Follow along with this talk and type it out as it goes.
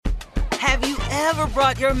Have you ever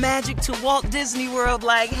brought your magic to Walt Disney World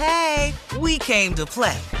like, hey, we came to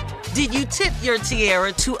play? Did you tip your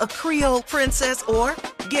tiara to a Creole princess or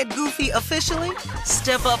get goofy officially?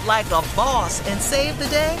 Step up like a boss and save the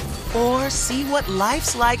day? Or see what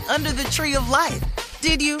life's like under the tree of life?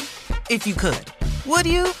 Did you? If you could. Would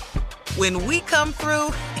you? When we come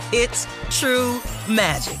through, it's true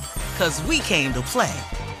magic. 'Cause we came to play.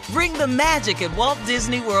 Bring the magic at Walt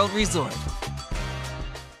Disney World Resort.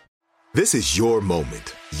 This is your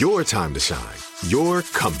moment, your time to shine, your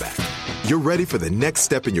comeback. You're ready for the next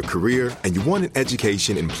step in your career, and you want an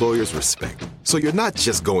education employers respect. So you're not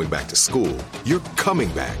just going back to school, you're coming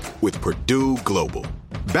back with Purdue Global.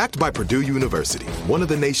 Backed by Purdue University, one of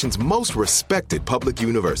the nation's most respected public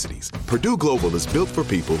universities, Purdue Global is built for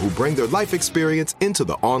people who bring their life experience into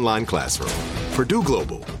the online classroom. Purdue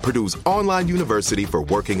Global, Purdue's online university for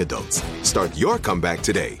working adults. Start your comeback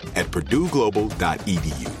today at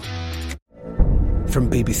purdueglobal.edu. From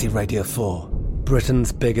BBC Radio 4,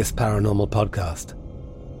 Britain's biggest paranormal podcast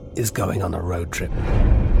is going on a road trip.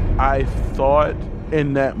 I thought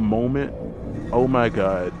in that moment, oh my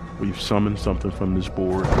God, we've summoned something from this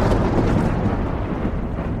board.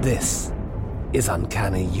 This is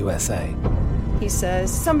Uncanny USA. He says,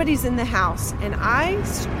 somebody's in the house, and I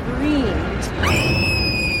screamed.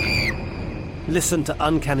 Listen to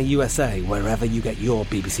Uncanny USA wherever you get your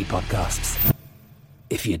BBC podcasts,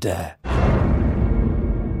 if you dare.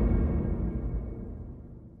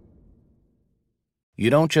 You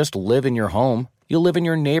don't just live in your home, you live in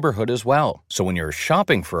your neighborhood as well. So when you're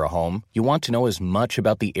shopping for a home, you want to know as much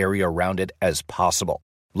about the area around it as possible.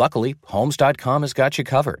 Luckily, Homes.com has got you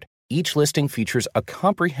covered. Each listing features a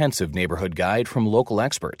comprehensive neighborhood guide from local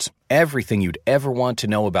experts. Everything you'd ever want to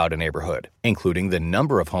know about a neighborhood, including the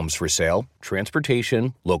number of homes for sale,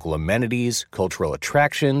 transportation, local amenities, cultural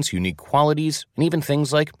attractions, unique qualities, and even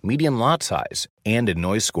things like median lot size and a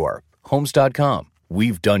noise score. Homes.com.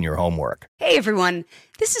 We've done your homework. Hey, everyone.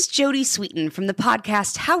 This is Jody Sweeten from the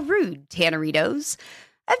podcast How Rude, Tanneritos.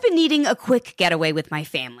 I've been needing a quick getaway with my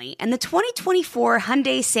family, and the 2024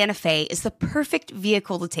 Hyundai Santa Fe is the perfect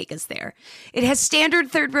vehicle to take us there. It has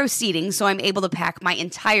standard third-row seating, so I'm able to pack my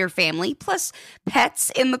entire family, plus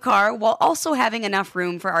pets, in the car, while also having enough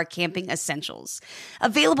room for our camping essentials.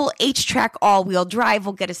 Available H-Track all-wheel drive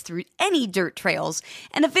will get us through any dirt trails,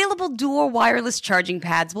 and available dual wireless charging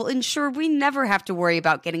pads will ensure we never have to worry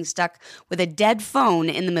about getting stuck with a dead phone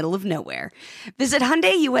in the middle of nowhere. Visit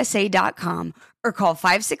HyundaiUSA.com or call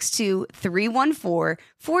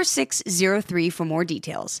 562-314-4603 for more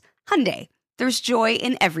details. Hyundai, there's joy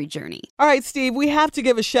in every journey. All right, Steve, we have to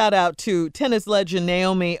give a shout out to tennis legend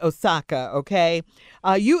Naomi Osaka, okay?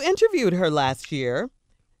 You interviewed her last year.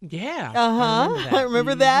 Yeah. I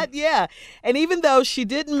remember that. Yeah. And even though she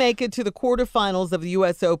didn't make it to the quarterfinals of the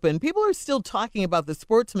U.S. Open, people are still talking about the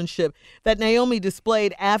sportsmanship that Naomi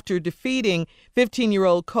displayed after defeating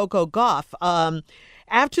 15-year-old Coco Gauff.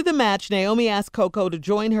 After the match, Naomi asked Coco to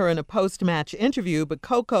join her in a post-match interview, but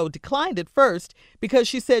Coco declined at first because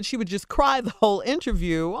she said she would just cry the whole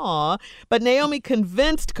interview. Aw. But Naomi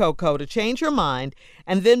convinced Coco to change her mind,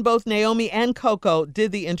 and then both Naomi and Coco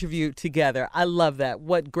did the interview together. I love that.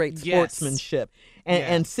 What great sportsmanship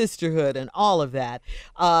and sisterhood and all of that.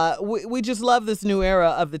 We just love this new era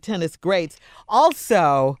of the tennis greats.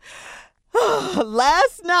 Also,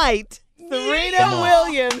 last night, Serena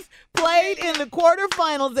Williams played in the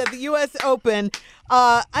quarterfinals at the U.S. Open.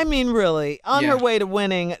 Really, on her way to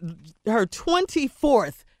winning her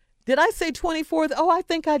 24th. Did I say 24th? Oh, I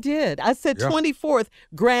think I did. I said 24th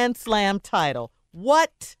Grand Slam title.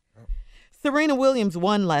 What? Serena Williams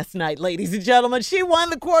won last night, ladies and gentlemen. She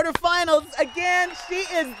won the quarterfinals again. She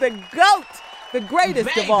is the GOAT. The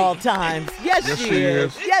greatest of all times. Yes, she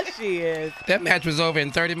is. Yes, she is. That match was over in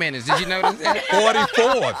 30 minutes. Did you notice that?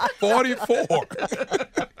 44.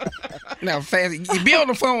 Now, be on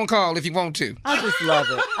the phone call if you want to. I just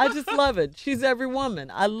love it. She's every woman.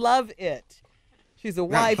 I love it. She's a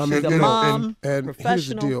wife. She's a mom. And professional. Here's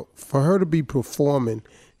the deal. For her to be performing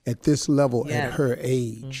at this level at her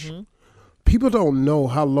age, people don't know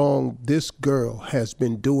how long this girl has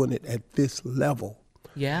been doing it at this level.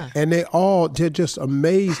 Yeah. And they're just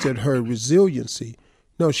amazed at her resiliency.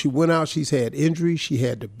 No, she went out, she's had injuries, she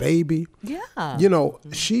had the baby. Yeah.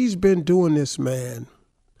 She's been doing this, man,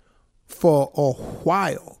 for a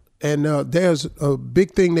while. And there's a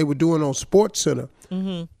big thing they were doing on SportsCenter.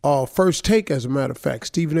 First Take, as a matter of fact,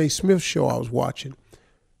 Stephen A. Smith's show I was watching.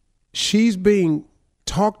 She's being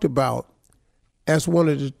talked about as one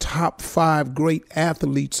of the top 5 great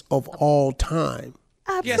athletes of all time.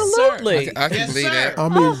 Absolutely. I can believe that. I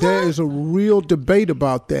mean, there is a real debate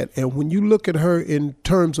about that. And when you look at her in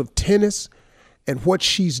terms of tennis and what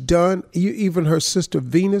she's done, even her sister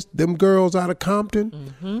Venus, them girls out of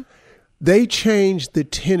Compton, they changed the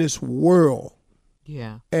tennis world.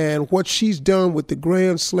 Yeah. And what she's done with the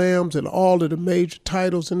Grand Slams and all of the major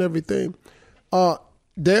titles and everything,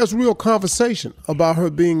 there's real conversation about her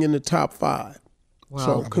being in the top 5. Wow.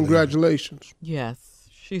 So congratulations. Yes,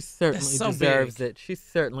 she certainly so deserves big. it. She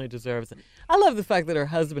certainly deserves it. I love the fact that her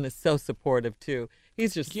husband is so supportive, too.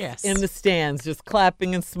 He's just in the stands, just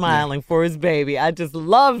clapping and smiling for his baby. I just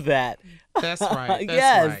love that. That's right. That's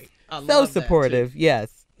yes. right. I So love that, supportive, yes.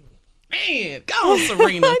 Man, go on,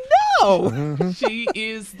 Serena. I know. She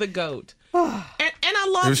is the GOAT. And I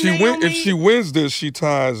love If Naomi. she wins this, she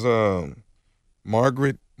ties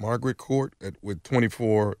Margaret Court with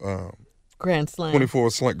 24 Grand Slam.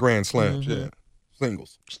 24 Grand Slams, yeah,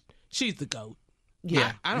 singles. She's the GOAT.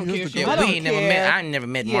 Yeah. I don't care. Yeah, we ain't never met. I never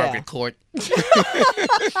met Margaret Court.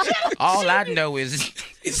 All I know is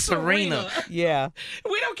Serena. Yeah.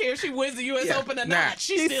 We don't care if she wins the U.S. Open or not.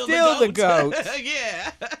 She's still the the GOAT.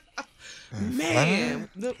 Yeah. Man,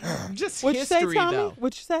 just What'd you say, history, Tommy? though.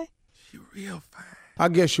 What'd you say? Real fine. I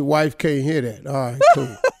guess your wife can't hear that. All right,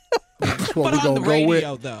 cool. That's what But we're on going the to go with.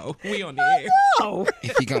 radio, though, we on the air. No.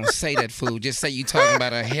 If you're going to say that, fool, just say you talking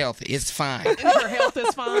about her health. It's fine. And her health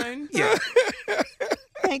is fine. Yeah.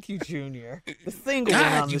 Thank you, Junior. The single one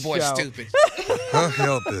on God, you the boy show. stupid. Her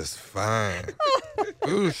health is fine.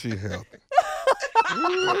 Ooh, she healthy.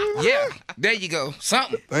 Yeah, there you go.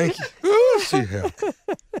 Something. Thank you. Ooh, she healthy.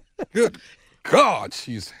 Good God,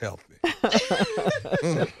 she's healthy.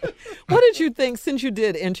 What did you think, since you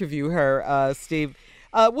did interview her, Steve,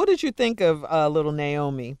 what did you think of little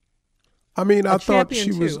Naomi? I mean, I thought champion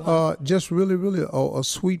she was too, huh? just really, really a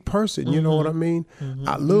sweet person. You know what I mean?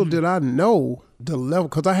 Little did I know the level,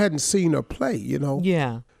 because I hadn't seen her play, you know?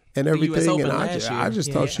 Yeah. And US everything. Open And last I year.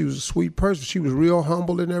 just thought she was a sweet person. She was real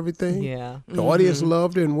humble and everything. Yeah. The audience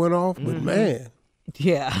loved her and went off. But man,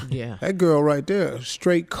 Yeah. Yeah. that girl right there, a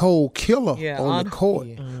straight cold killer on the court.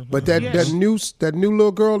 But that new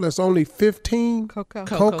little girl that's only 15,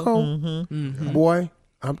 Coco, boy,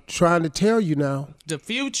 I'm trying to tell you now. The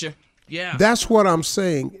future. Yeah. That's what I'm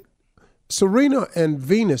saying. Serena and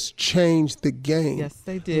Venus changed the game. Yes,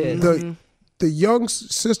 they did. The young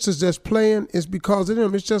sisters that's playing is because of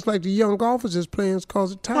them. It's just like the young golfers that's playing is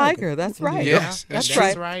because of Tiger. That's right. Yes, that's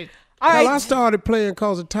that's right. All All right. right. I started playing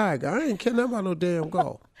because of Tiger. I ain't care nothing about no damn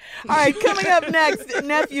golf. All right, coming up next,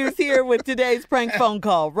 Nephew's here with today's prank phone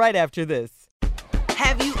call right after this.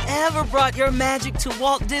 Have you ever brought your magic to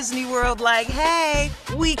Walt Disney World like, hey,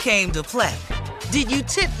 we came to play? Did you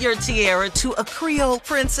tip your tiara to a Creole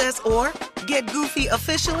princess or get goofy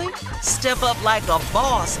officially? Step up like a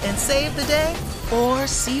boss and save the day? Or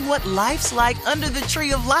see what life's like under the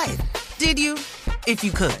tree of life? Did you? If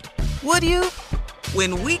you could. Would you?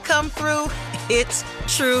 When we come through, it's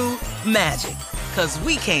true magic. 'Cause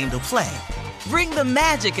we came to play. Bring the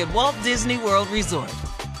magic at Walt Disney World Resort.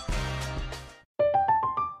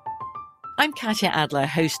 I'm Katya Adler,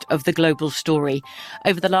 host of The Global Story.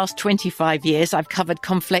 Over the last 25 years, I've covered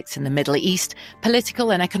conflicts in the Middle East,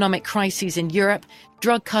 political and economic crises in Europe,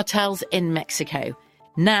 drug cartels in Mexico.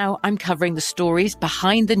 Now I'm covering the stories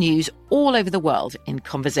behind the news all over the world in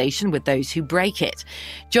conversation with those who break it.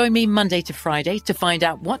 Join me Monday to Friday to find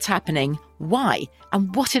out what's happening, why,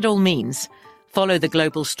 and what it all means. Follow The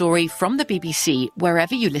Global Story from the BBC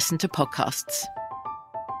wherever you listen to podcasts.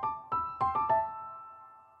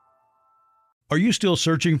 Are you still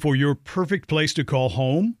searching for your perfect place to call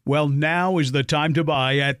home? Well, now is the time to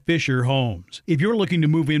buy at Fisher Homes. If you're looking to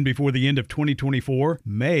move in before the end of 2024,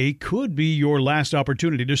 May could be your last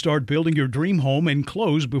opportunity to start building your dream home and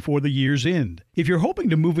close before the year's end. If you're hoping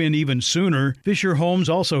to move in even sooner, Fisher Homes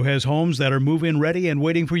also has homes that are move-in ready and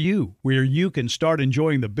waiting for you, where you can start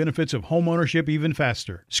enjoying the benefits of homeownership even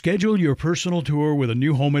faster. Schedule your personal tour with a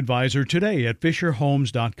new home advisor today at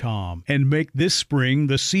FisherHomes.com and make this spring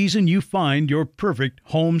the season you find your perfect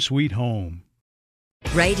home sweet home.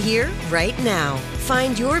 Right here, right now.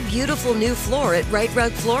 Find your beautiful new floor at Right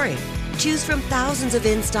Rug Flooring. Choose from thousands of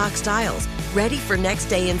in-stock styles, ready for next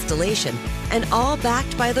day installation, and all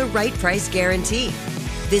backed by the right price guarantee.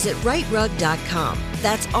 Visit rightrug.com.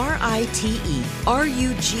 That's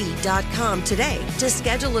RITERUG.com today to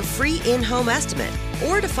schedule a free in-home estimate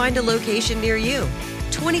or to find a location near you.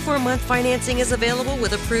 24-month financing is available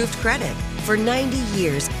with approved credit. For 90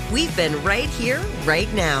 years, we've been right here,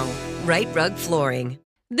 right now. Right Rug Flooring.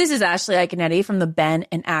 This is Ashley Iconetti from the Ben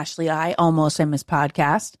and Ashley I Almost Famous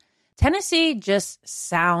podcast. Tennessee just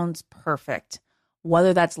sounds perfect.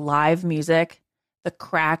 Whether that's live music, the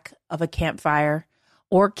crack of a campfire,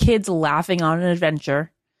 or kids laughing on an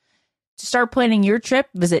adventure. To start planning your trip,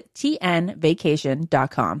 visit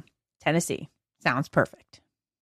tnvacation.com. Tennessee. Sounds perfect.